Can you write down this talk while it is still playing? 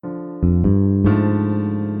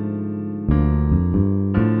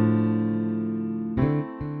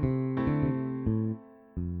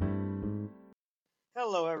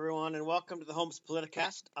welcome to the Holmes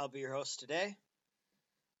Politicast. I'll be your host today.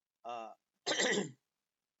 Uh,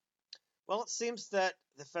 well, it seems that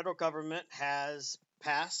the federal government has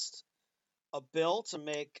passed a bill to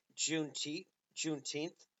make Juneteenth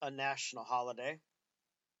a national holiday.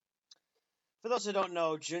 For those who don't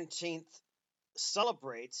know, Juneteenth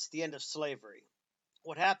celebrates the end of slavery.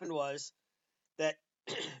 What happened was that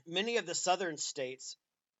many of the southern states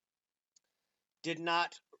did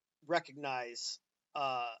not recognize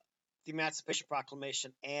the Emancipation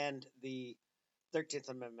Proclamation and the 13th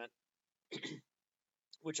Amendment,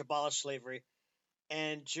 which abolished slavery.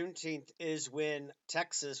 And Juneteenth is when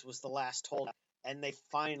Texas was the last holdout, and they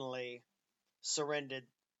finally surrendered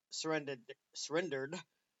surrendered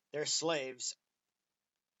their slaves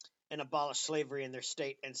and abolished slavery in their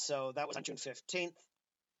state. And so that was on June 15th.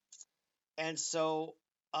 And so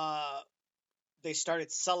they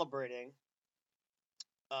started celebrating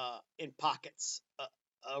in pockets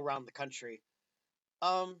around the country.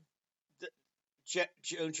 The,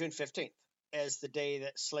 June 15th as the day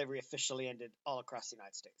that slavery officially ended all across the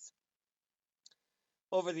United States.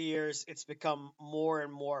 Over the years, it's become more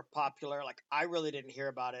and more popular. Like, I really didn't hear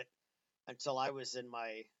about it until I was in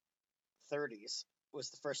my 30s,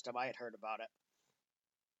 was the first time I had heard about it.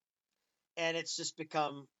 And it's just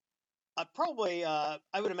become probably, I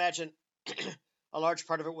would imagine, a large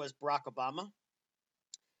part of it was Barack Obama.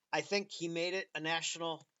 I think he made it a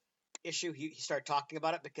national issue. He started talking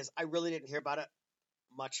about it because I really didn't hear about it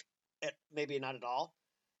much, maybe not at all.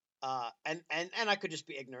 And I could just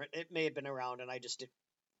be ignorant. It may have been around and I just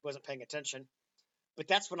wasn't paying attention. But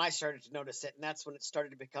that's when I started to notice it, and that's when it started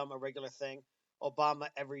to become a regular thing. Obama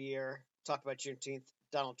every year talked about Juneteenth.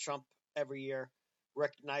 Donald Trump every year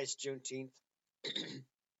recognized Juneteenth.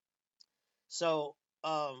 So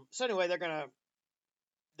anyway, they're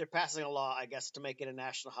passing a law, I guess, to make it a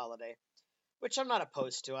national holiday, which I'm not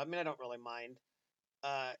opposed to. I mean, I don't really mind.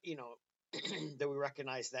 That we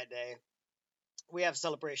recognize that day. We have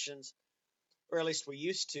celebrations, or at least we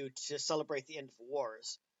used to celebrate the end of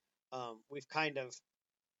wars. We've kind of,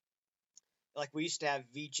 like, we used to have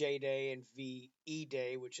VJ Day and VE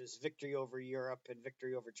Day, which is victory over Europe and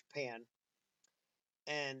victory over Japan.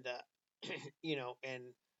 And,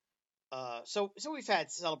 so we've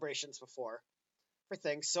had celebrations before for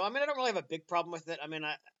things. So, I mean, I don't really have a big problem with it. I mean,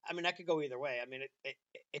 I could go either way. I mean,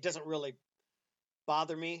 it doesn't really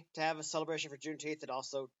bother me to have a celebration for Juneteenth. It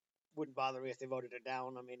also wouldn't bother me if they voted it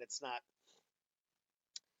down. I mean, it's not.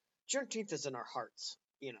 Juneteenth is in our hearts,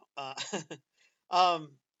 I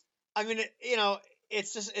mean,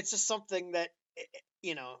 it's just something that,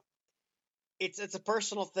 it's a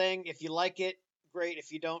personal thing. If you like it, great.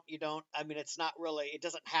 If you don't, you don't. I mean, it's not really. It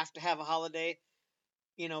doesn't have to have a holiday,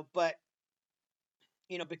 but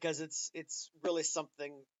because it's really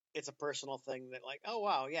something. It's a personal thing that, like, oh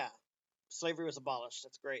wow, yeah, slavery was abolished.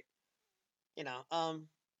 That's great,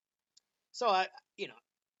 So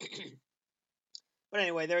but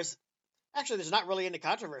anyway, there's not really any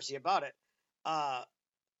controversy about it. I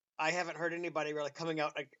haven't heard anybody really coming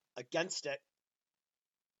out against it,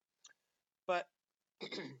 but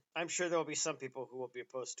I'm sure there will be some people who will be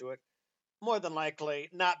opposed to it. More than likely,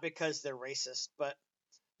 not because they're racist, but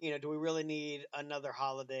do we really need another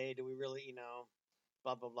holiday? Do we really,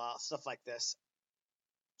 blah blah blah, stuff like this?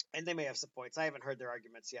 And they may have some points. I haven't heard their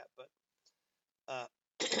arguments yet, but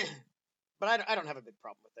but I don't have a big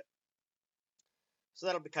problem with it. So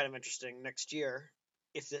that'll be kind of interesting next year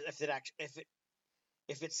if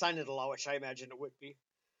it's signed into law, which I imagine it would be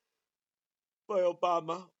by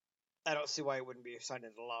Obama. I don't see why it wouldn't be signed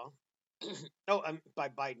into law. By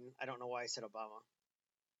Biden. I don't know why I said Obama.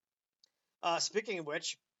 Speaking of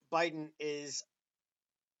which, Biden is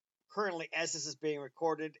currently, as this is being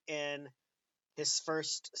recorded, in his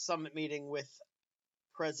first summit meeting with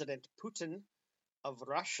President Putin of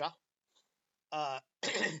Russia.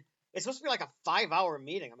 It's supposed to be like a 5-hour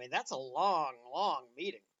meeting. I mean, that's a long, long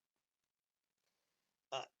meeting.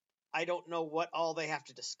 I don't know what all they have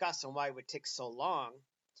to discuss and why it would take so long.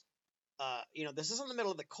 This isn't the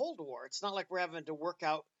middle of the Cold War. It's not like we're having to work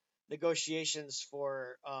out negotiations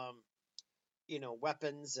for,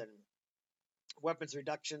 weapons and weapons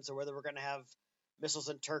reductions, or whether we're going to have missiles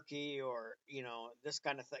in Turkey or, this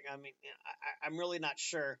kind of thing. I mean, I'm really not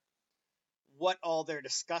sure what all they're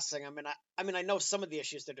discussing. I mean, I know some of the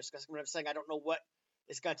issues they're discussing, but I'm saying I don't know what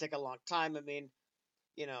it's going to take a long time. I mean,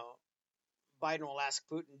 Biden will ask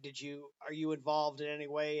Putin, are you involved in any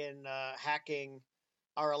way in hacking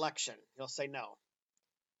our election? He'll say no.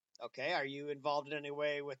 Okay, are you involved in any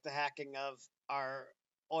way with the hacking of our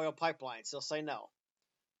oil pipelines? He'll say no.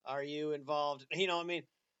 Are you involved?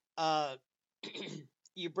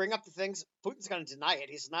 You bring up the things, Putin's going to deny it.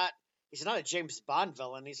 He's not he's not a James Bond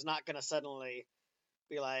villain. He's not going to suddenly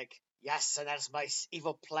be like, yes, and that's my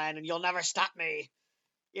evil plan, and you'll never stop me.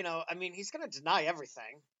 I mean, he's going to deny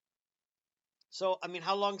everything. So, I mean,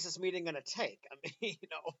 how long is this meeting going to take? I mean,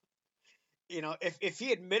 if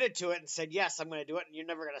he admitted to it and said, yes, I'm going to do it, and you're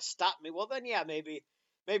never going to stop me, well, then, yeah, maybe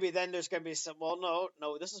then there's going to be some, well,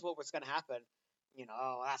 no, this is what was going to happen.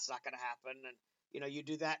 Oh, that's not going to happen. And, you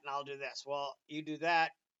do that and I'll do this. Well, you do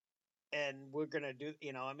that and we're going to do,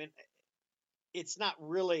 I mean, it's not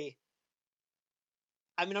really,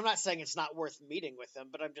 I mean, I'm not saying it's not worth meeting with him,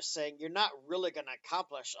 but I'm just saying you're not really going to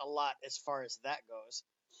accomplish a lot as far as that goes,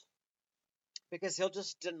 because he'll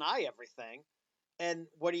just deny everything. And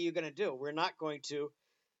what are you going to do? We're not going to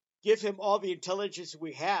give him all the intelligence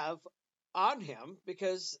we have on him,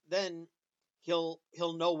 because then he'll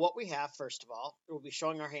know what we have. First of all, we'll be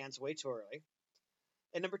showing our hands way too early,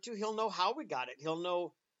 and number two, he'll know how we got it. He'll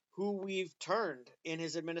know who we've turned in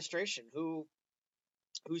his administration,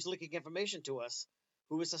 who's leaking information to us,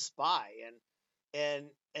 who is a spy, and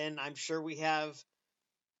I'm sure we have.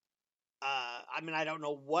 I mean, I don't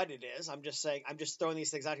know what it is. I'm just saying. I'm just throwing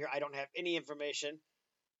these things out here. I don't have any information,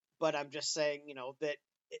 but I'm just saying, that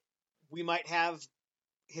we might have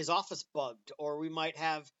his office bugged, or we might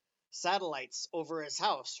have satellites over his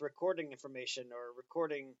house recording information, or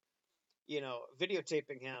recording,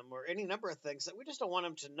 videotaping him, or any number of things that we just don't want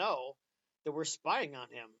him to know that we're spying on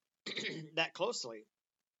him that closely.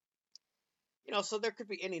 So there could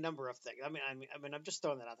be any number of things. I mean, I'm just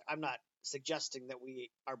throwing that out there. I'm not suggesting that we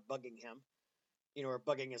are bugging him, or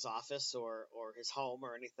bugging his office or his home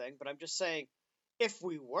or anything. But I'm just saying, if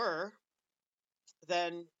we were,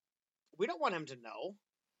 then we don't want him to know.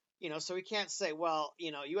 So we can't say, well,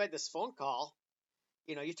 you had this phone call.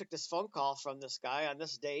 You took this phone call from this guy on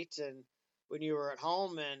this date, and when you were at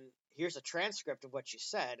home, and here's a transcript of what you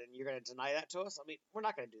said, and you're going to deny that to us? I mean, we're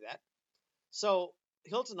not going to do that. So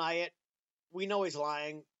he'll deny it. We know he's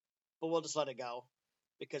lying, but we'll just let it go,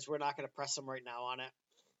 because we're not going to press him right now on it.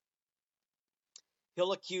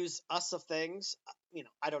 He'll accuse us of things,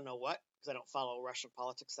 I don't know what, because I don't follow Russian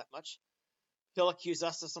politics that much. He'll accuse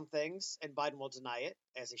us of some things, and Biden will deny it,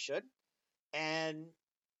 as he should. And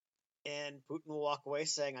Putin will walk away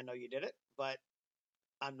saying, I know you did it, but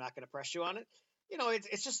I'm not going to press you on it.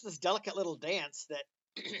 It's just this delicate little dance that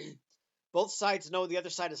both sides know the other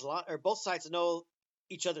side is lying, or both sides know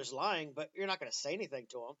each other's lying, but you're not going to say anything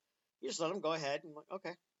to them. You just let them go ahead and, like,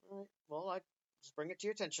 okay, all right, well, I just bring it to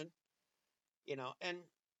your attention, and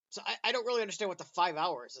so I don't really understand what the 5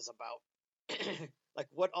 hours is about. Like,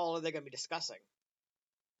 what all are they going to be discussing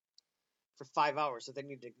for 5 hours that they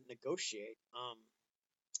need to negotiate?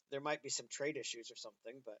 There might be some trade issues or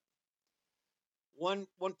something, but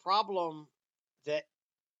one problem that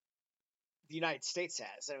the United States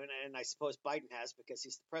has, and I suppose Biden has because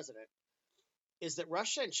he's the president, is that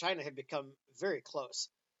Russia and China have become very close.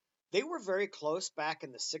 They were very close back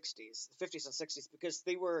in the 60s, the 50s and 60s, because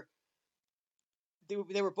they were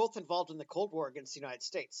both involved in the Cold War against the United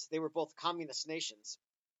States. They were both communist nations.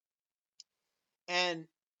 And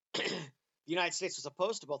the United States was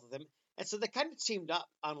opposed to both of them. And so they kind of teamed up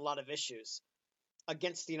on a lot of issues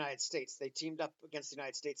against the United States. They teamed up against the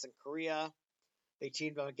United States in Korea. They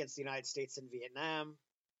teamed up against the United States in Vietnam.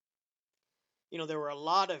 There were a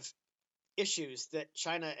lot of issues that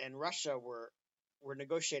China and Russia were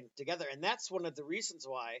negotiating together. And that's one of the reasons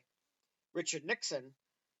why Richard Nixon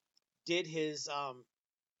did his,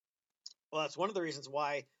 that's one of the reasons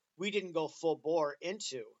why we didn't go full bore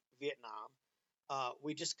into Vietnam.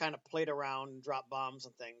 We just kind of played around and dropped bombs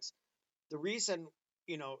and things. The reason,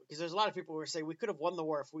 because there's a lot of people who say we could have won the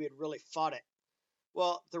war if we had really fought it.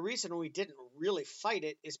 Well, the reason we didn't really fight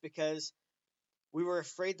it is because we were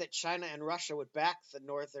afraid that China and Russia would back the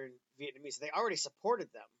northern Vietnamese. They already supported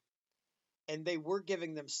them, and they were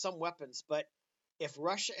giving them some weapons. But if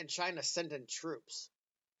Russia and China send in troops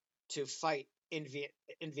to fight in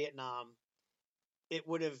Vietnam, it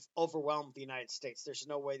would have overwhelmed the United States. There's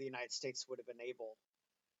no way the United States would have been able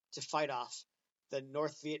to fight off the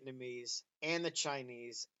North Vietnamese and the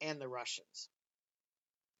Chinese and the Russians.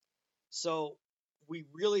 So we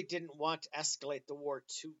really didn't want to escalate the war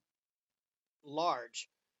too large.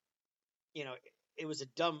 It was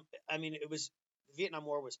the Vietnam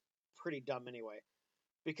War was pretty dumb anyway,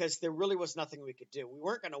 because there really was nothing we could do. We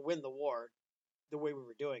weren't going to win the war the way we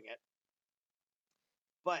were doing it,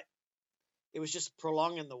 but it was just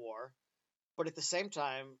prolonging the war. But at the same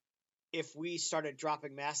time, if we started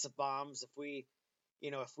dropping massive bombs, if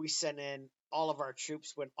we sent in all of our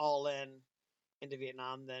troops, went all in into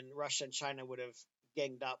Vietnam, then Russia and China would have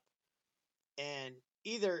ganged up and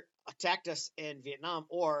either attacked us in Vietnam,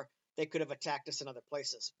 or they could have attacked us in other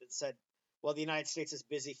places, but said, well, the United States is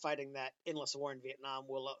busy fighting that endless war in Vietnam.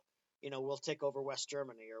 We'll take over West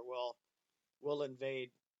Germany, or we'll invade,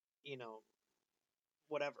 you know,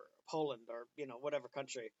 whatever, Poland, or, whatever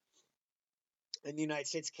country. And the United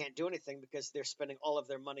States can't do anything because they're spending all of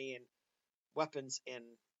their money in weapons in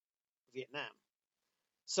Vietnam.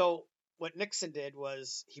 So what Nixon did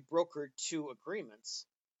was he brokered two agreements.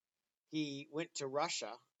 He went to Russia,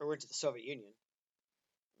 or went to the Soviet Union,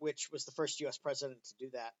 which was the first U.S. president to do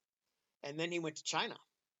that. And then he went to China,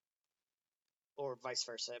 or vice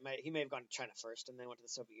versa. He may have gone to China first and then went to the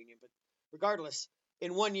Soviet Union. But regardless,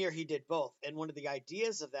 in 1 year he did both. And one of the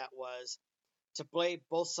ideas of that was to play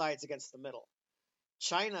both sides against the middle.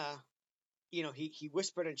 China, he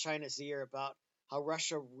whispered in China's ear about how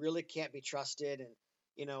Russia really can't be trusted, and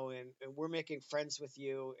and we're making friends with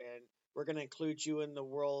you, and we're going to include you in the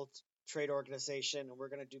World Trade Organization, and we're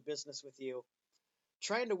going to do business with you,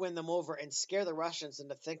 trying to win them over and scare the Russians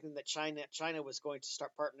into thinking that China was going to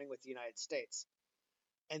start partnering with the United States.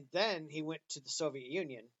 And then he went to the Soviet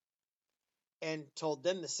Union and told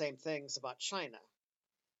them the same things about China.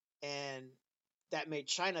 And that made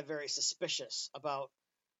China very suspicious about,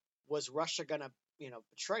 was Russia going to,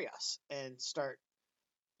 betray us and start,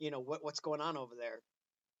 what's going on over there.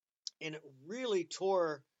 And it really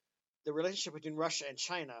tore the relationship between Russia and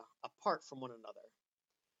China apart from one another,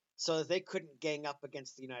 so that they couldn't gang up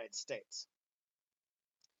against the United States.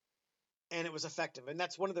 And it was effective. And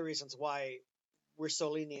that's one of the reasons why we're so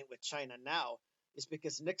lenient with China now, is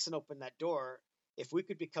because Nixon opened that door. If we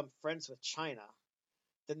could become friends with China,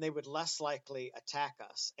 then they would less likely attack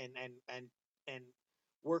us and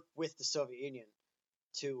work with the Soviet Union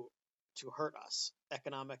to hurt us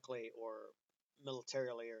economically or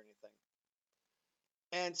militarily or anything.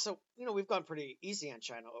 And so, we've gone pretty easy on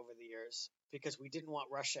China over the years because we didn't want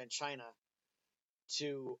Russia and China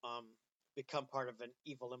to become part of an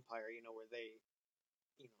evil empire, where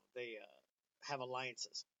they have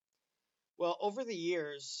alliances. Well, over the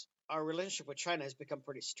years, our relationship with China has become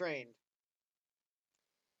pretty strained,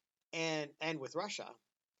 and with Russia.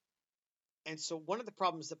 And so one of the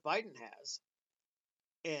problems that Biden has,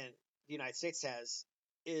 and the United States has,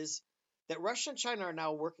 is that Russia and China are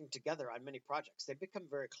now working together on many projects. They've become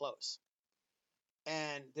very close.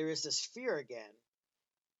 And there is this fear again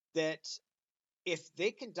that if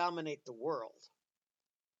they can dominate the world,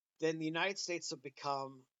 then the United States will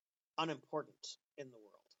become unimportant in the world.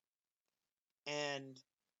 And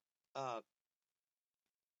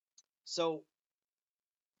so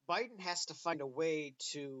Biden has to find a way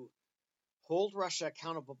to hold Russia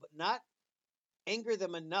accountable, but not anger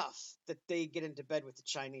them enough that they get into bed with the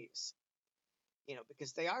Chinese,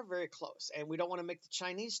 because they are very close. And we don't want to make the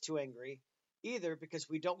Chinese too angry either, because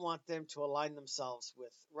we don't want them to align themselves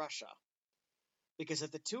with Russia. Because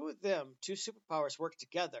if the two of them, two superpowers, work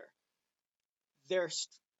together, they're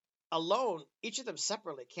alone, each of them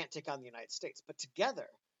separately can't take on the United States. But together,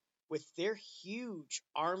 with their huge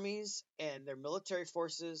armies and their military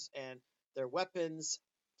forces and their weapons,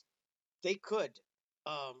 they could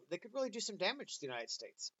really do some damage to the United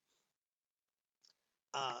States.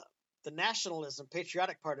 The nationalism,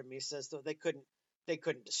 patriotic part of me says that they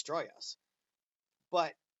couldn't destroy us,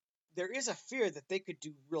 but there is a fear that they could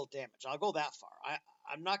do real damage. I'll go that far.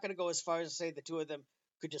 I'm not going to go as far as to say the two of them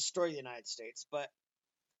could destroy the United States, but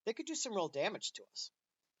they could do some real damage to us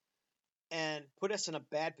and put us in a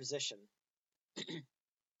bad position.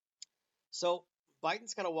 So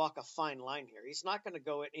Biden's got to walk a fine line here. He's not going to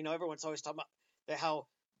go, everyone's always talking about how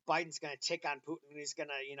Biden's going to take on Putin, and he's going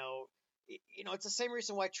to, it's the same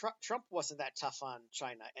reason why Trump wasn't that tough on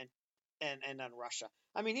China and on Russia.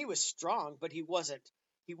 I mean, he was strong, but he wasn't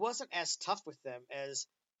as tough with them as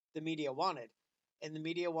the media wanted. And the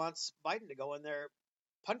media wants Biden to go in there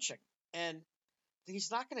punching. And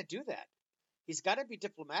he's not going to do that. He's got to be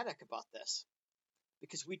diplomatic about this,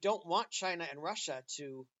 because we don't want China and Russia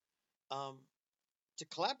to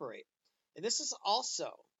collaborate. And this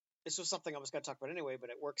was something I was going to talk about anyway,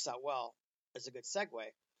 but it works out well as a good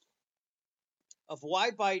segue of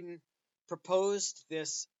why Biden proposed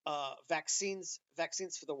this vaccines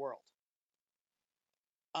for the world.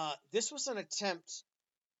 This was an attempt,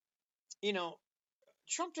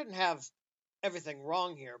 Trump didn't have everything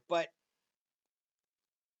wrong here, but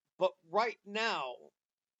right now,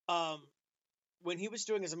 when he was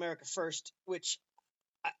doing his America First, which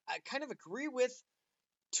I kind of agree with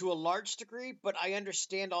to a large degree, but I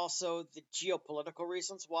understand also the geopolitical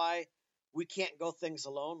reasons why we can't go things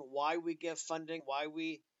alone, why we give funding, why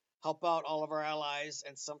we help out all of our allies,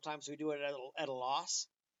 and sometimes we do it at a loss,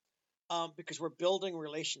 because we're building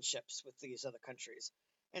relationships with these other countries.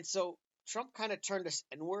 And so Trump kind of turned us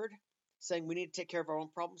inward saying we need to take care of our own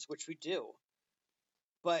problems, which we do.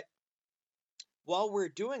 But while we're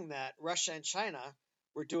doing that, Russia and China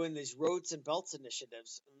were doing these roads and belts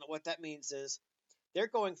initiatives. And what that means is they're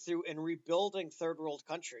going through and rebuilding third world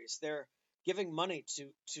countries. They're giving money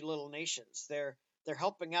to little nations. They're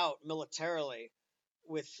helping out militarily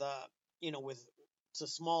with with to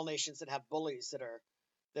small nations that have bullies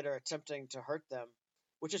that are attempting to hurt them,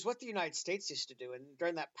 which is what the United States used to do. And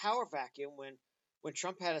during that power vacuum, when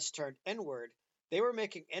Trump had us turned inward, they were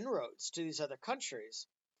making inroads to these other countries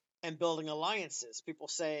and building alliances. People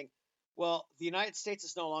saying, "Well, the United States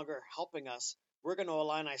is no longer helping us. We're going to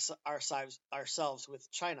align ourselves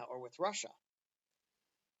with China or with Russia."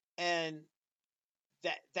 And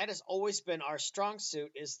that has always been our strong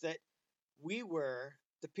suit, is that we were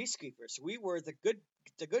the peacekeepers. We were the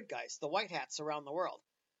good guys, the white hats around the world.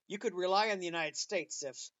 You could rely on the United States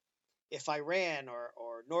if Iran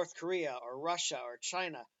or North Korea or Russia or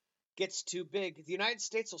China gets too big, the United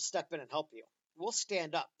States will step in and help you. We'll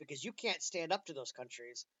stand up because you can't stand up to those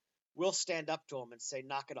countries. We'll stand up to them and say,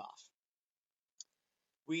 knock it off.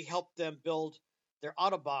 We help them build their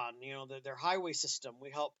Autobahn, their highway system.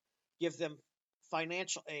 We help give them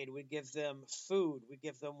financial aid. We give them food. We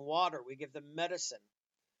give them water. We give them medicine.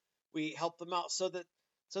 We help them out so that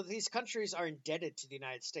these countries are indebted to the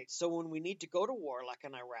United States. So when we need to go to war, like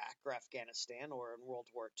in Iraq or Afghanistan or in World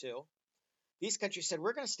War II, these countries said,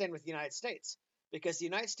 we're going to stand with the United States because the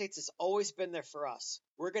United States has always been there for us.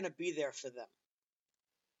 We're going to be there for them.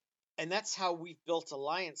 And that's how we've built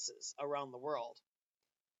alliances around the world.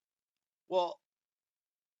 Well,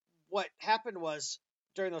 what happened was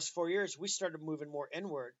during those 4 years, we started moving more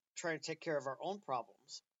inward, trying to take care of our own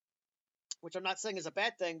problems, which I'm not saying is a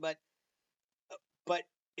bad thing, but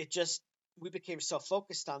it just, we became so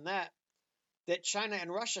focused on that China and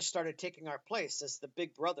Russia started taking our place as the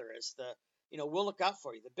big brother, as the, we'll look out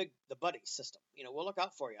for you, the buddy system. We'll look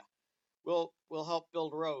out for you. We'll help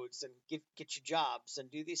build roads and get you jobs and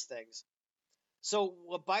do these things. So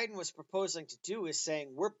what Biden was proposing to do is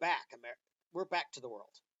saying, we're back, we're back to the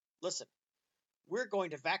world. Listen, we're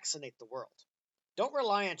going to vaccinate the world. Don't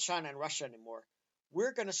rely on China and Russia anymore.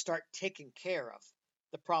 We're going to start taking care of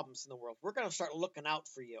the problems in the world. We're going to start looking out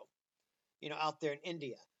for you, out there in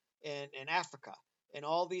India and Africa and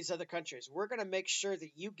all these other countries. We're going to make sure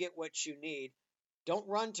that you get what you need. Don't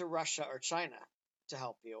run to Russia or China to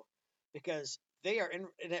help you because they are in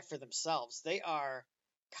it for themselves. They are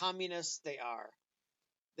communists. They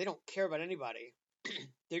don't care about anybody.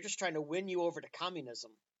 They're just trying to win you over to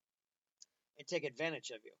communism and take advantage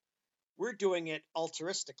of you. We're doing it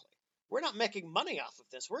altruistically. We're not making money off of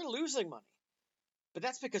this. We're losing money. But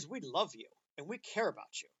that's because we love you and we care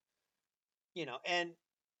about you. And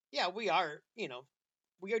yeah, we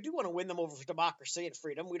do want to win them over for democracy and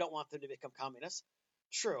freedom. We don't want them to become communists.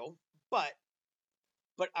 True. But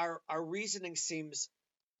our reasoning seems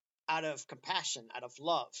out of compassion, out of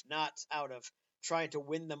love, not out of trying to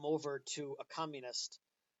win them over to a communist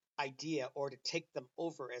idea or to take them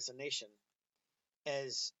over as a nation,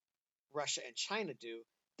 as Russia and China do.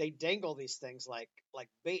 They dangle these things like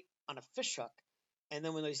bait on a fish hook, and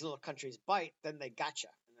then when these little countries bite, then they got you.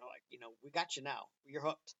 And they're like, we got you now. You're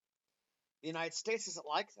hooked. The United States isn't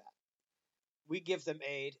like that. We give them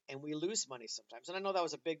aid and we lose money sometimes. And I know that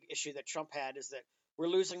was a big issue that Trump had, is that we're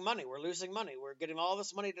losing money. We're losing money. We're getting all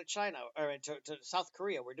this money to China or to South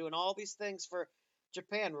Korea. We're doing all these things for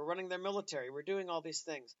Japan. We're running their military. We're doing all these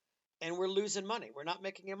things. And we're losing money. We're not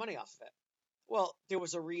making any money off of it. Well, there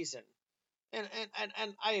was a reason. And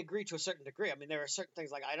I agree to a certain degree. I mean, there are certain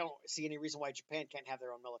things like I don't see any reason why Japan can't have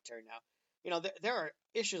their own military now. There are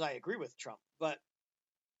issues I agree with Trump, but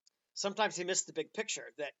sometimes he missed the big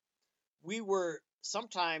picture that we were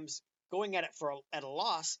sometimes going at it at a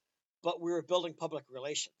loss, but we were building public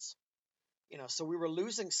relations. So we were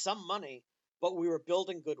losing some money, but we were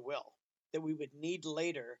building goodwill that we would need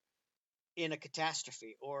later in a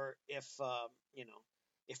catastrophe, or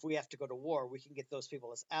if we have to go to war, we can get those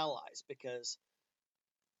people as allies because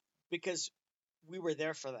we were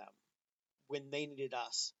there for them when they needed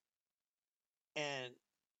us, and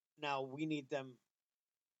now we need them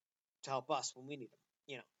to help us when we need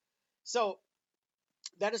them. So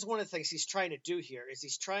that is one of the things he's trying to do here. Is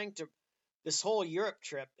he's trying to, this whole Europe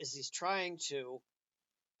trip is he's trying to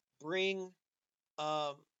bring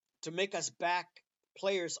to make us back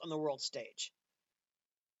players on the world stage.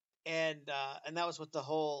 And that was what the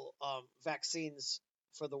whole vaccines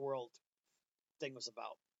for the world thing was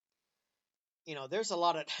about. There's a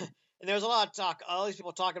lot of and there's a lot of talk. All these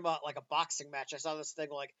people talking about like a boxing match. I saw this thing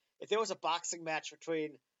like, if there was a boxing match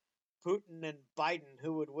between Putin and Biden,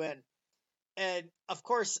 who would win? And of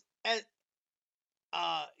course,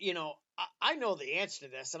 I know the answer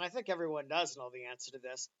to this, and I think everyone does know the answer to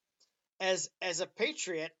this. As a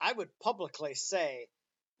patriot, I would publicly say,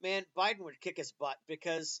 man, Biden would kick his butt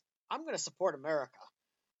because I'm going to support America.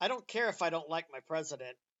 I don't care if I don't like my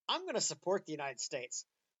president. I'm going to support the United States.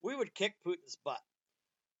 We would kick Putin's butt.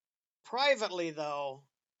 Privately, though,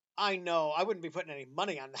 I know I wouldn't be putting any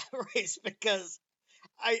money on that race because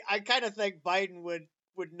I kind of think Biden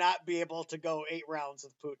would not be able to go 8 rounds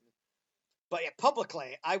with Putin. But yeah,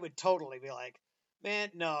 publicly, I would totally be like, man,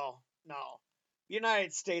 no, no. The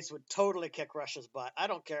United States would totally kick Russia's butt. I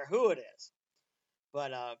don't care who it is.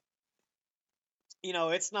 But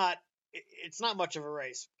it's not much of a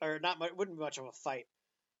race, or not much, wouldn't be much of a fight.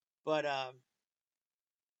 But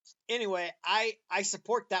anyway, I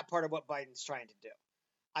support that part of what Biden's trying to do.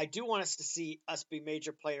 I do want us to see us be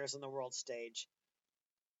major players on the world stage.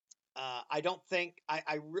 I don't think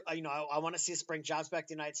I want to see us bring jobs back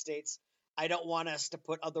to the United States. I don't want us to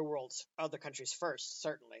put other countries first.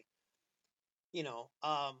 Certainly,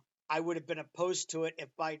 I would have been opposed to it if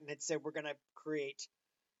Biden had said we're going to create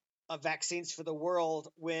vaccines for the world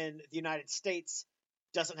when the United States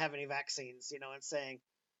doesn't have any vaccines. And saying,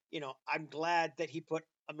 I'm glad that he put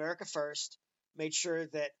America first, made sure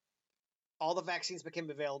that all the vaccines became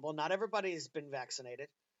available. Not everybody has been vaccinated,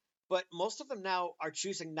 but most of them now are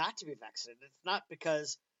choosing not to be vaccinated. It's not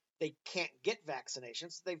because they can't get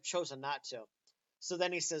vaccinations, they've chosen not to. So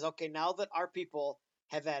then he says, okay, now that our people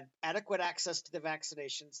have had adequate access to the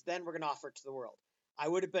vaccinations, then we're going to offer it to the world. I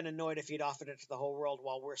would have been annoyed if he'd offered it to the whole world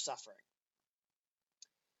while we're suffering.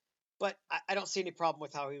 But I don't see any problem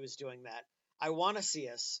with how he was doing that. I want to see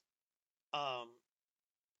us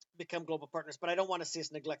become global partners, but I don't want to see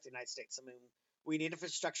us neglect the United States. I mean, we need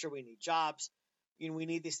infrastructure, we need jobs, we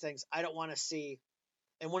need these things. I don't want to see,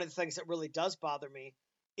 and one of the things that really does bother me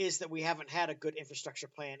is that we haven't had a good infrastructure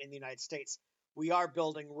plan in the United States. We are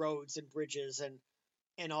building roads and bridges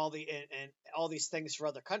and all these things for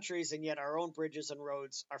other countries, and yet our own bridges and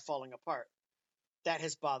roads are falling apart. That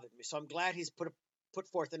has bothered me. So I'm glad he's put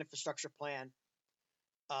forth an infrastructure plan.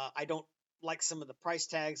 I don't like some of the price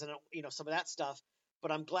tags and some of that stuff,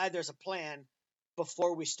 but I'm glad there's a plan.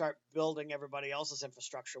 Before we start building everybody else's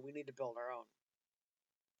infrastructure, we need to build our own.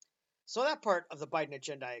 So that part of the Biden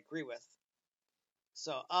agenda I agree with.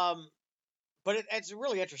 So, but it's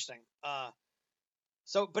really interesting.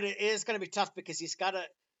 But it is going to be tough because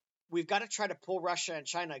we've got to try to pull Russia and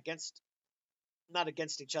China not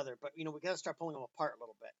against each other, but we got to start pulling them apart a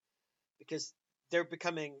little bit because they're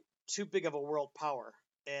becoming too big of a world power,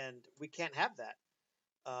 and we can't have that.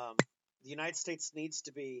 The United States needs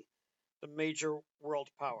to be the major world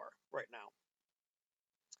power right now.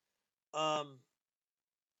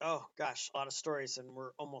 Oh gosh, a lot of stories, and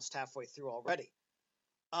we're almost halfway through already.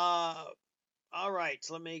 All right,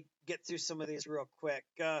 let me get through some of these real quick.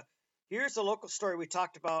 Here's a local story we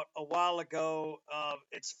talked about a while ago.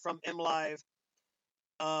 It's from MLive.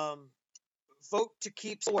 Vote to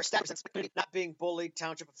keep Civil War status not being bullied,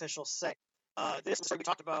 township officials say. This story we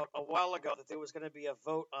talked about a while ago, that there was going to be a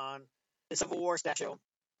vote on the Civil War statue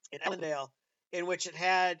in Ellendale, in which it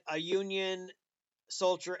had a Union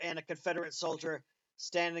soldier and a Confederate soldier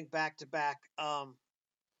standing back to back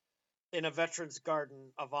in a veterans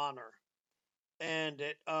garden of honor. And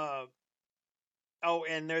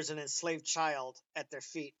and there's an enslaved child at their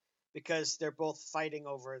feet because they're both fighting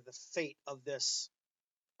over the fate of this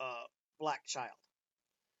black child.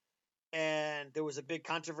 And there was a big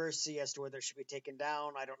controversy as to whether it should be taken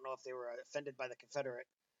down. I don't know if they were offended by the Confederate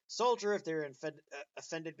soldier, if they were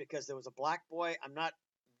offended because there was a black boy. I'm not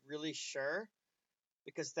really sure,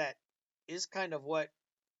 because that is kind of what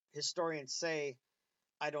historians say.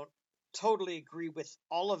 I don't totally agree with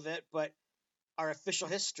all of it, but our official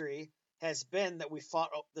history has been that we fought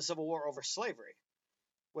the Civil War over slavery,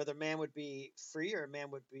 whether man would be free or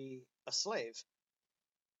man would be a slave.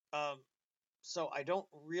 So I don't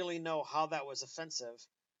really know how that was offensive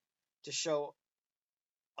to show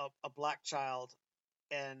a black child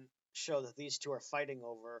and show that these two are fighting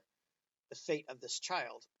over the fate of this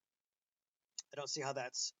child. I don't see how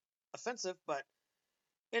that's offensive, but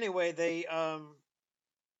anyway, they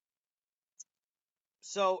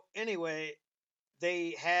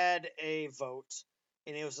had a vote,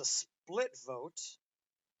 and it was a split vote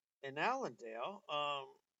in Allendale.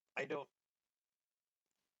 I don't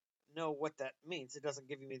know what that means. It doesn't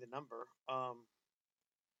give me the number.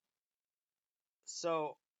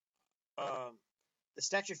 The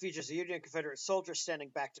statue features a Union and Confederate soldier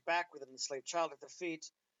standing back to back with an enslaved child at their feet.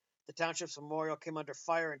 The township's memorial came under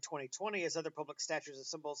fire in 2020 as other public statues and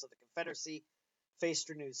symbols of the Confederacy faced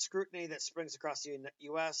renewed scrutiny that springs across the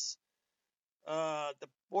U.S. The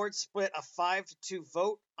board split a 5-2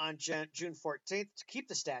 vote on June 14th to keep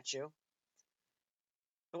the statue.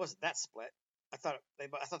 It wasn't that split. I thought they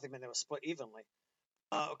meant it was split evenly.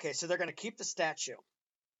 Okay, so they're going to keep the statue.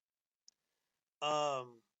 And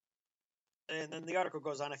then the article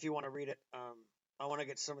goes on if you want to read it. I want to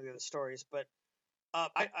get some of the other stories, but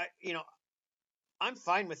I'm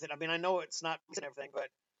fine with it. I mean, I know it's not everything, but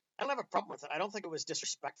I don't have a problem with it. I don't think it was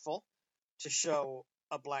disrespectful to show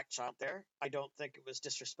a black child there. I don't think it was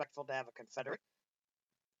disrespectful to have a Confederate.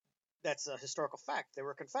 That's a historical fact. There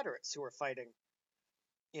were Confederates who were fighting,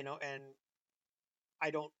 and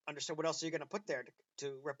I don't understand what else are you going to put there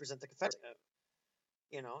to represent the Confederates.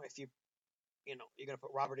 If you're going to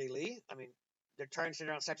put Robert E. Lee. I mean, they're trying to sit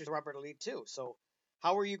around statues of Robert E. Lee too. So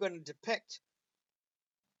how are you going to depict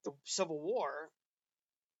the Civil War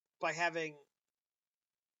by having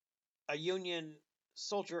a Union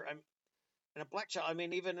soldier and a black child? I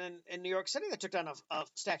mean, even in New York City, they took down a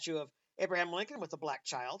statue of Abraham Lincoln with a black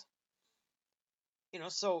child.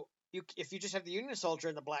 So if you just have the Union soldier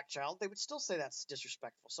and the black child, they would still say that's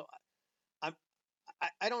disrespectful. So I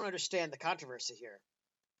don't understand the controversy here.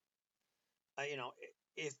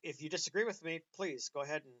 If you disagree with me, please go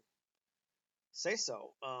ahead and say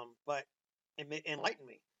so. But enlighten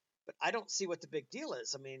me. But I don't see what the big deal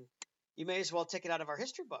is. I mean, you may as well take it out of our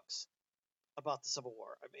history books about the Civil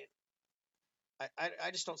War. I mean,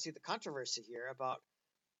 I just don't see the controversy here about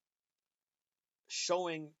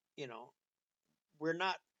showing,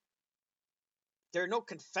 there are no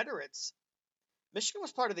Confederates. Michigan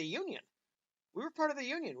was part of the Union. We were part of the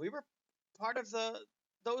Union. We were part of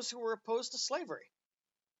those who were opposed to slavery.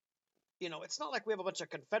 It's not like we have a bunch of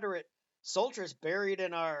Confederate soldiers buried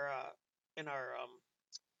in our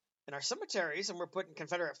cemeteries, and we're putting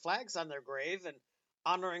Confederate flags on their grave and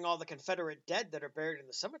honoring all the Confederate dead that are buried in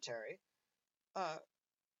the cemetery.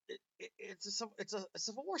 It's a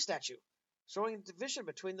Civil War statue showing division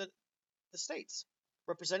between the states,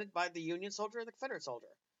 represented by the Union soldier and the Confederate soldier.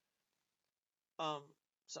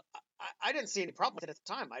 So I didn't see any problem with it at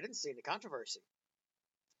the time. I didn't see any controversy.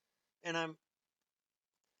 And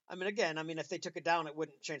if they took it down, it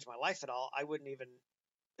wouldn't change my life at all. I wouldn't even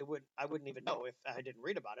know if I didn't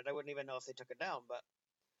read about it. I wouldn't even know if they took it down. But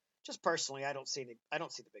just personally, I don't see the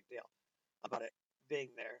big deal about it being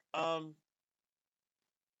there.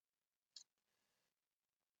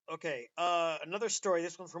 Okay, another story.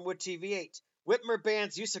 This one from Wood TV 8. Whitmer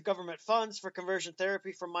bans use of government funds for conversion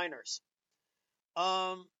therapy for minors.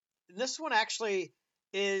 This one actually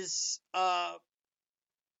is.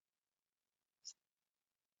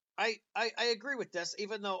 I agree with this,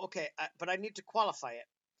 even though but I need to qualify it.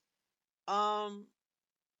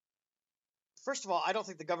 First of all, I don't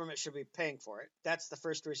think the government should be paying for it. That's the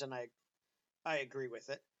first reason I agree with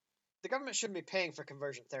it. The government shouldn't be paying for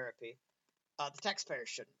conversion therapy. The taxpayers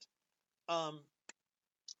shouldn't.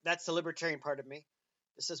 That's the libertarian part of me.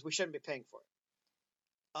 It says we shouldn't be paying for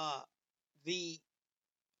it.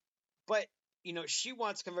 But she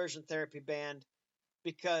wants conversion therapy banned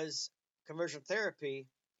because conversion therapy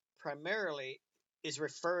primarily is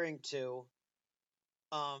referring to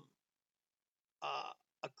a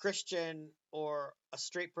Christian or a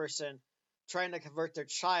straight person trying to convert their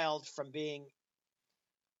child from being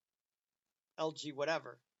LG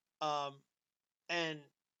whatever, and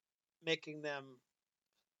making them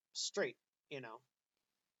straight.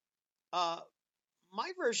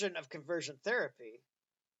 My version of conversion therapy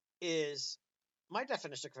is, my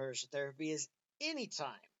definition of conversion therapy is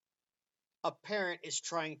anytime a parent is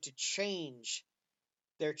trying to change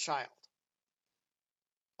their child.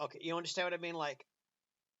 Okay, you understand what I mean? Like,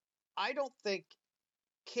 I don't think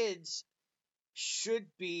kids should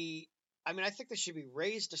be, I think they should be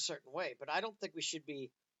raised a certain way, but I don't think we should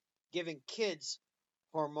be giving kids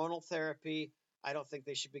hormonal therapy. I don't think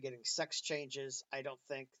they should be getting sex changes. I don't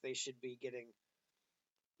think they should be getting,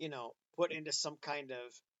 put into some kind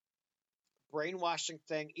of brainwashing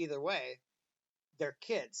thing. Either way, they're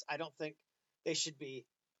kids. I don't think they should be,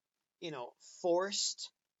 forced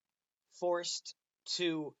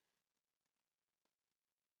to.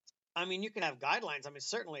 You can have guidelines.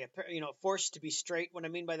 Certainly, forced to be straight. What I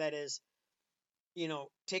mean by that is,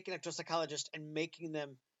 taking it to a psychologist and making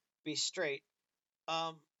them be straight.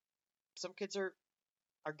 Some kids are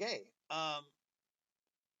gay.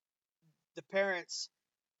 The parents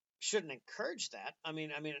shouldn't encourage that.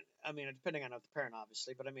 Depending on the parent,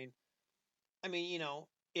 obviously, but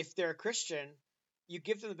if they're a Christian, you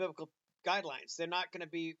give them the biblical guidelines. They're not going to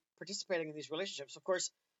be participating in these relationships. Of course,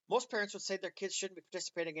 most parents would say their kids shouldn't be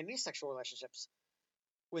participating in any sexual relationships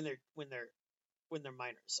when they're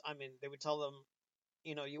minors. They would tell them,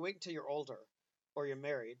 you wait until you're older or you're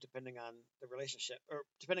married, depending on the relationship or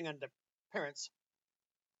depending on the parents.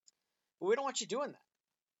 But we don't want you doing that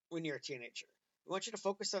when you're a teenager. We want you to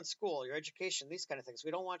focus on school, your education, these kind of things.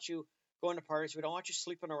 We don't want you going to parties. We don't want you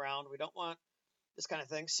sleeping around. We don't want this kind of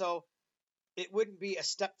thing. So it wouldn't be a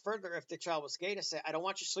step further if the child was gay to say, I don't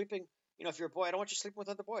want you sleeping, if you're a boy, I don't want you sleeping with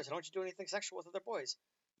other boys. I don't want you doing anything sexual with other boys.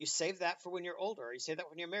 You save that for when you're older, or you save that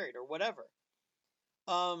when you're married, or whatever.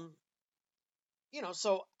 Um,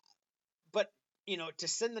 so, but, to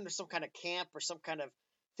send them to some kind of camp or some kind of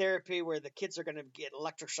therapy where the kids are going to get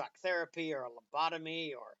electroshock therapy or a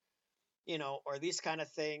lobotomy or these kind of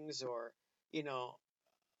things, or, you know,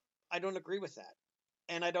 I don't agree with that.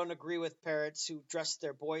 And I don't agree with parents who dress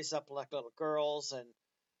their boys up like little girls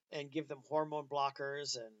and give them hormone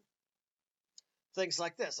blockers and things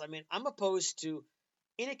like this. I mean, I'm opposed to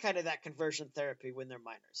any kind of that conversion therapy when they're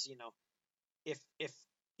minors. If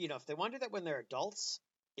they want to do that when they're adults,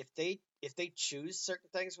 if they choose certain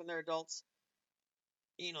things when they're adults,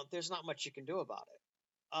 there's not much you can do about it.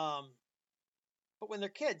 But when they're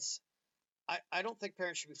kids, I don't think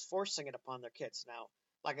parents should be forcing it upon their kids. Now,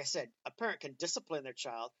 like I said, a parent can discipline their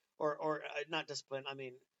child, or not discipline. I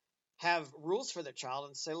mean, have rules for their child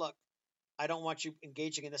and say, look, I don't want you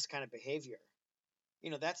engaging in this kind of behavior.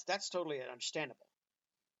 That's totally understandable.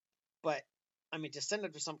 But I mean, to send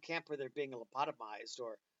them to some camp where they're being lobotomized,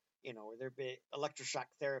 or where they're being electroshock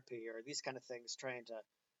therapy, or these kind of things, trying to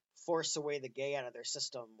force away the gay out of their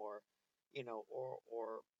system, or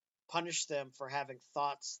or punish them for having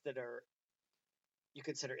thoughts that are you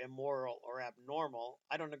consider immoral or abnormal.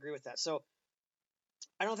 I don't agree with that. So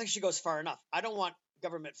I don't think she goes far enough. I don't want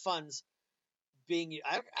government funds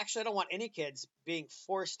I don't want any kids being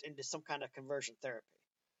forced into some kind of conversion therapy.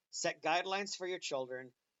 Set guidelines for your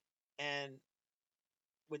children, and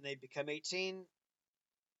when they become 18,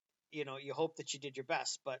 you hope that you did your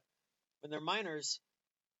best. But when they're minors,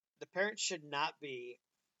 the parents should not be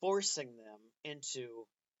forcing them into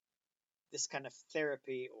this kind of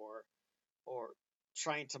therapy, or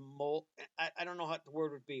trying to mold. I don't know what the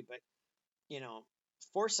word would be, but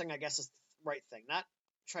forcing, I guess, is the right thing. Not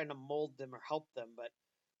trying to mold them or help them, but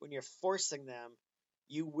when you're forcing them,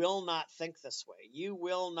 you will not think this way. You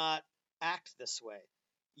will not act this way.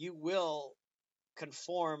 You will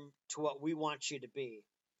conform to what we want you to be.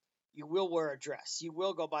 You will wear a dress. You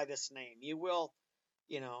will go by this name. You will,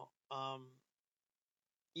 you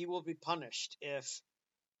will be punished if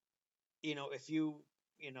you know,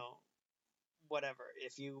 whatever.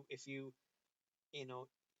 If you, you know,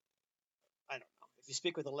 I don't know, if you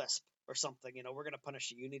speak with a lisp or something, we're going to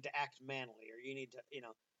punish you. You need to act manly, or you need to.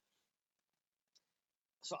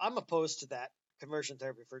 So I'm opposed to that conversion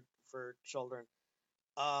therapy for children.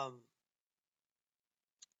 Um,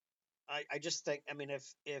 I just think, I mean,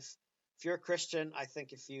 if you're a Christian, I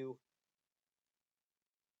think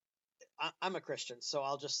I'm a Christian, so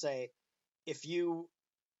I'll just say, if you,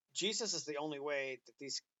 Jesus is the only way that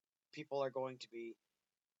these people are going to be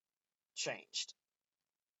changed.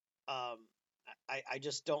 Um, I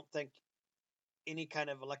just don't think any kind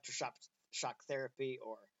of electroshock shock therapy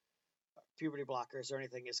or puberty blockers or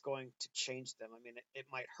anything is going to change them. I mean, it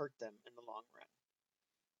might hurt them in the long run,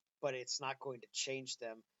 but it's not going to change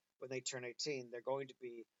them when they turn 18. They're going to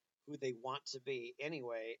be who they want to be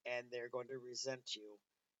anyway, and they're going to resent you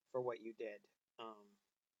for what you did. Um,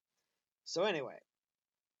 so anyway,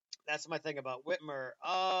 that's my thing about Whitmer.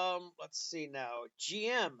 Let's see now.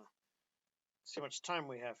 GM. Let's see how much time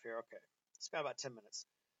we have here. Okay, it's got about 10 minutes.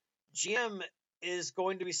 GM is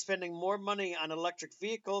going to be spending more money on electric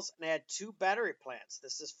vehicles and add 2 battery plants.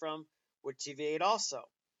 This is from Wood TV 8 also.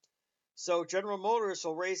 So General Motors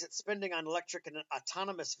will raise its spending on electric and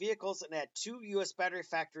autonomous vehicles and add 2 U.S. battery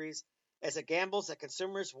factories as it gambles that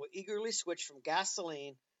consumers will eagerly switch from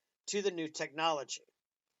gasoline to the new technology.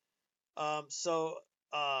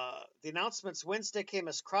 The announcements Wednesday came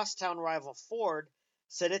as crosstown rival Ford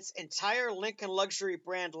said its entire Lincoln luxury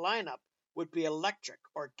brand lineup would be electric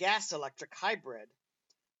or gas-electric hybrid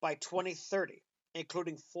by 2030,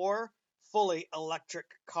 including 4 fully electric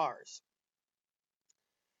cars.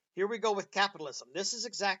 Here we go with capitalism. This is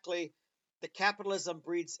exactly the capitalism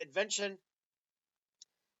breeds invention.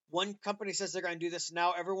 One company says they're going to do this,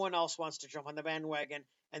 now everyone else wants to jump on the bandwagon,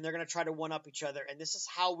 and they're going to try to one-up each other, and this is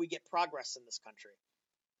how we get progress in this country.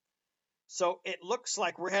 So it looks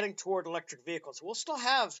like we're heading toward electric vehicles. We'll still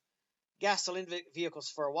have gasoline vehicles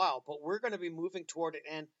for a while, but we're going to be moving toward it,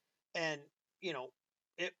 and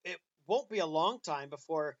it won't be a long time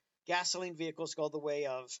before gasoline vehicles go the way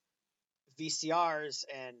of VCRs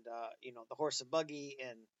and the horse and buggy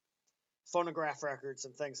and phonograph records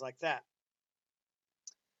and things like that.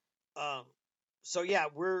 so yeah,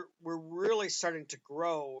 we're really starting to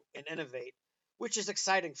grow and innovate, which is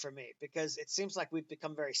exciting for me because it seems like we've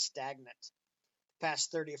become very stagnant the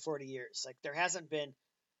past 30 or 40 years. Like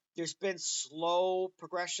there's been slow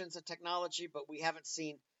progressions in technology, but we haven't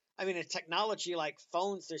seen, I mean, in technology like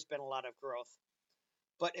phones, there's been a lot of growth.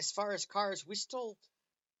 But as far as cars, we still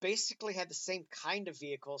basically had the same kind of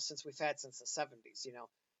vehicles since we've had since the 70s,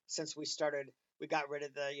 since we got rid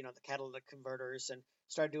of the catalytic converters and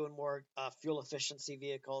started doing more fuel efficiency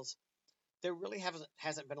vehicles. There really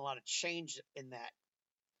hasn't been a lot of change in that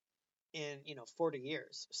in 40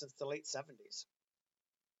 years since the late 70s.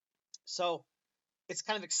 So it's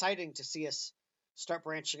kind of exciting to see us start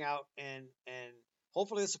branching out, and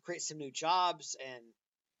hopefully this will create some new jobs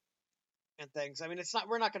and things. I mean,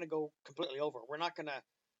 we're not going to go completely over. We're not going to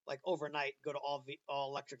like overnight go to all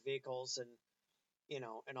electric vehicles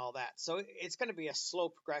and all that. So it's going to be a slow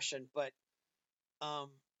progression, but um,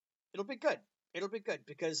 it'll be good. It'll be good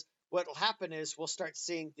because what will happen is we'll start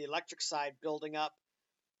seeing the electric side building up,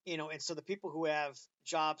 and so the people who have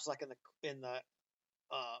jobs like in the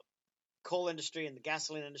uh, coal industry and the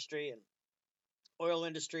gasoline industry and oil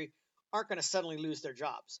industry aren't going to suddenly lose their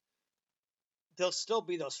jobs. There'll still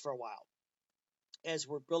be those for a while as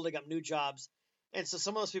we're building up new jobs, and so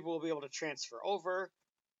some of those people will be able to transfer over.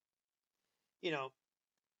 You know,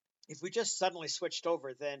 if we just suddenly switched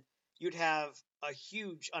over, then you'd have a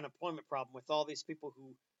huge unemployment problem with all these people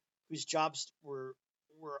whose jobs were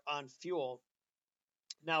on fuel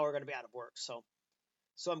now are going to be out of work. So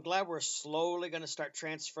I'm glad we're slowly going to start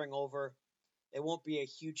transferring over. It won't be a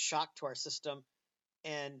huge shock to our system,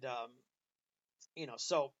 and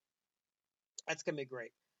so that's going to be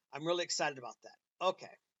great. I'm really excited about that.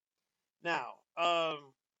 Okay, now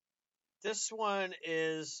this one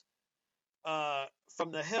is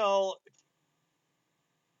from the Hill.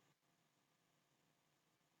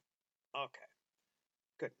 Okay,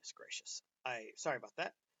 goodness gracious. Sorry about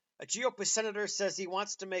that. A GOP senator says he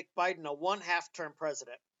wants to make Biden a one-half-term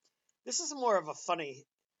president. This is more of a funny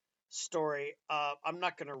story. I'm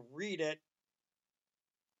not going to read it,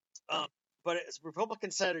 um, but it's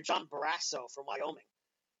Republican Senator John Barrasso from Wyoming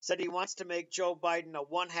said he wants to make Joe Biden a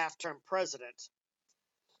one-half-term president.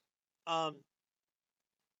 Um,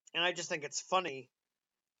 and I just think it's funny.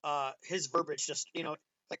 His verbiage just,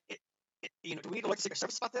 like, do we need to look at Secret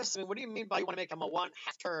Service about this? I mean, what do you mean by you want to make him a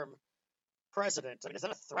one-half-term president? I mean, is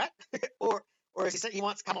that a threat? or is he saying he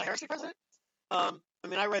wants Kamala Harris to be president? I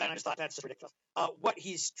mean, I read that and I just thought that's just ridiculous. What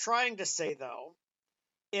he's trying to say, though,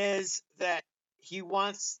 is that he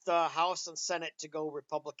wants the House and Senate to go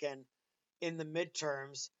Republican in the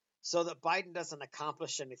midterms so that Biden doesn't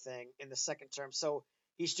accomplish anything in the second term. So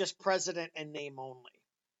he's just president in name only.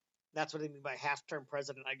 That's what I mean by half-term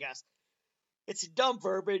president, I guess. It's dumb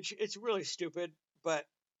verbiage. It's really stupid, but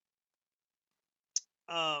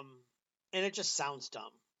and it just sounds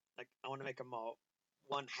dumb. Like I want to make him a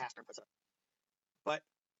one half-term president, but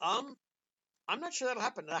I'm not sure that'll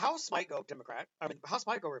happen. The House might go Democrat. I mean, the House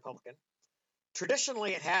might go Republican.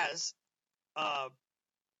 Traditionally, it has. Uh,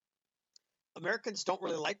 Americans don't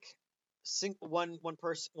really like one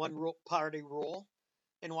party rule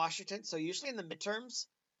in Washington. So usually in the midterms,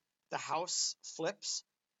 the House flips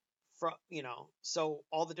from so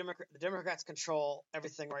all the Democrats control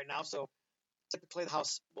everything right now. So typically the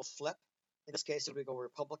House will flip. In this case, it would go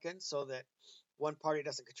Republican, so that one party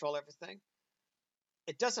doesn't control everything.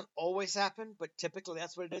 It doesn't always happen, but typically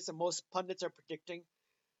that's what it is. And most pundits are predicting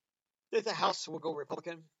that the House will go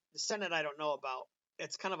Republican. The Senate, I don't know about.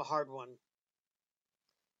 It's kind of a hard one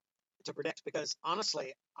to predict because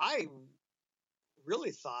honestly, I really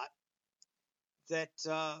thought that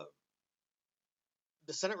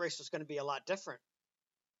the Senate race was going to be a lot different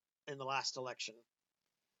in the last election.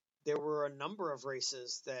 There were a number of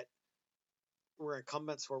races that where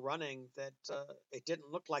incumbents were running that it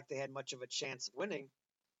didn't look like they had much of a chance of winning,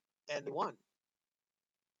 and they won.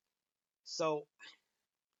 So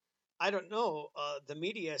I don't know. The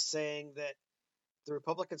media is saying that the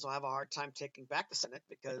Republicans will have a hard time taking back the Senate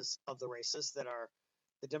because of the races that are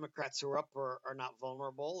the Democrats who are up are not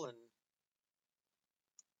vulnerable, and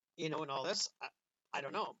and all this. I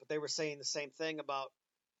don't know, but they were saying the same thing about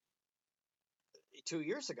 2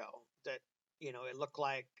 years ago that it looked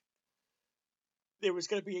like there was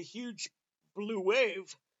going to be a huge blue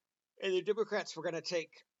wave, and the Democrats were going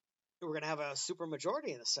to have a super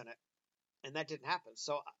majority in the Senate, and that didn't happen.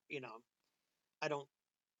 So I don't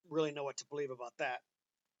really know what to believe about that.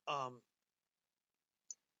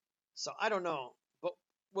 So I don't know, but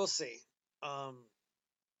we'll see.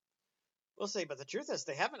 We'll see. But the truth is,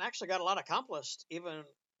 they haven't actually got a lot accomplished, even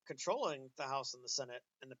controlling the House and the Senate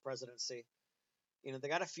and the presidency. They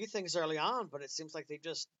got a few things early on, but it seems like they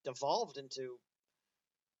just devolved into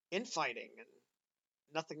infighting, and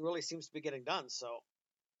nothing really seems to be getting done. So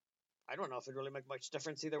I don't know if it really make much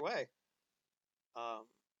difference either way. Um,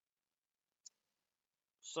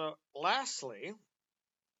 so lastly,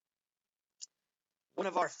 one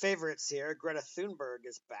of our favorites here, Greta Thunberg,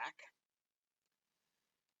 is back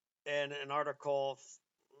in an article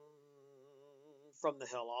from The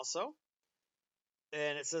Hill also.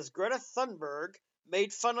 And it says Greta Thunberg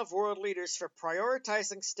made fun of world leaders for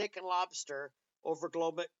prioritizing steak and lobster over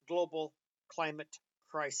global climate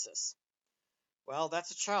crisis. Well,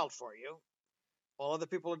 that's a child for you. While other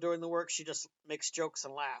people are doing the work, she just makes jokes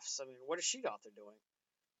and laughs. I mean, what is she out there doing?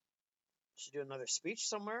 She do another speech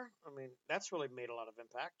somewhere? I mean, that's really made a lot of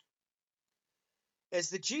impact. As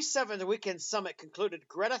the G7 The Weekend Summit concluded,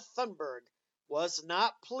 Greta Thunberg was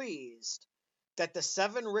not pleased that the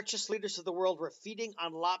 7 richest leaders of the world were feeding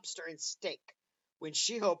on lobster and steak when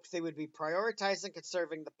she hoped they would be prioritizing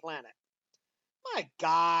conserving the planet. My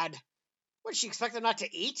God! What, did she expect them not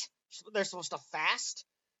to eat? They're supposed to fast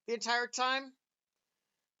the entire time?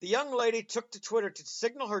 The young lady took to Twitter to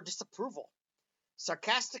signal her disapproval,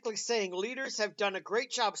 sarcastically saying leaders have done a great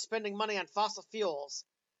job spending money on fossil fuels,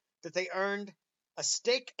 that they earned a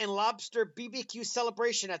steak and lobster BBQ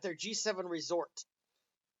celebration at their G7 resort.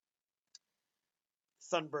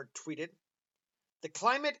 Thunberg tweeted, "The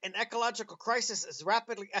climate and ecological crisis is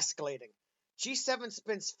rapidly escalating. G7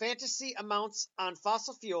 spends fantasy amounts on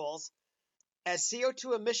fossil fuels as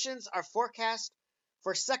CO2 emissions are forecast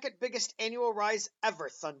for second biggest annual rise ever,"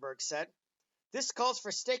 Thunberg said. "This calls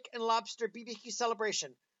for steak and lobster BBQ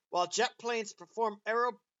celebration while jet planes perform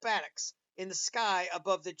aerobatics in the sky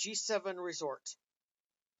above the G7 resort."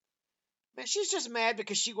 Man, she's just mad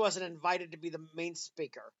because she wasn't invited to be the main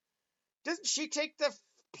speaker. Doesn't she take the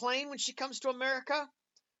plane when she comes to America?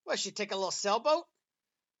 What, she take a little sailboat?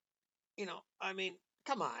 I mean,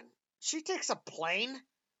 come on. She takes a plane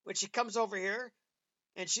when she comes over here,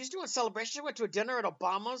 and she's doing celebration. She went to a dinner at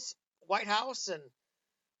Obama's White House and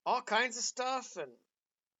all kinds of stuff, and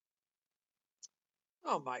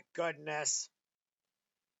oh my goodness.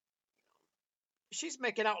 She's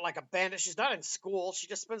making out like a bandit. She's not in school. She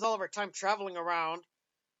just spends all of her time traveling around,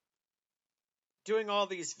 doing all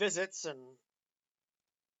these visits and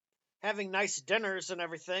having nice dinners and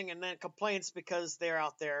everything, and then complains because they're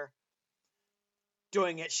out there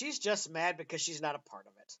doing it. She's just mad because she's not a part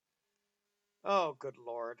of it. Oh, good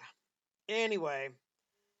Lord. Anyway,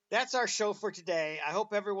 that's our show for today. I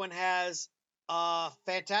hope everyone has a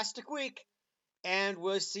fantastic week, and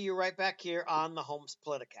we'll see you right back here on the Holmes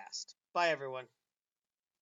Politicast. Bye, everyone.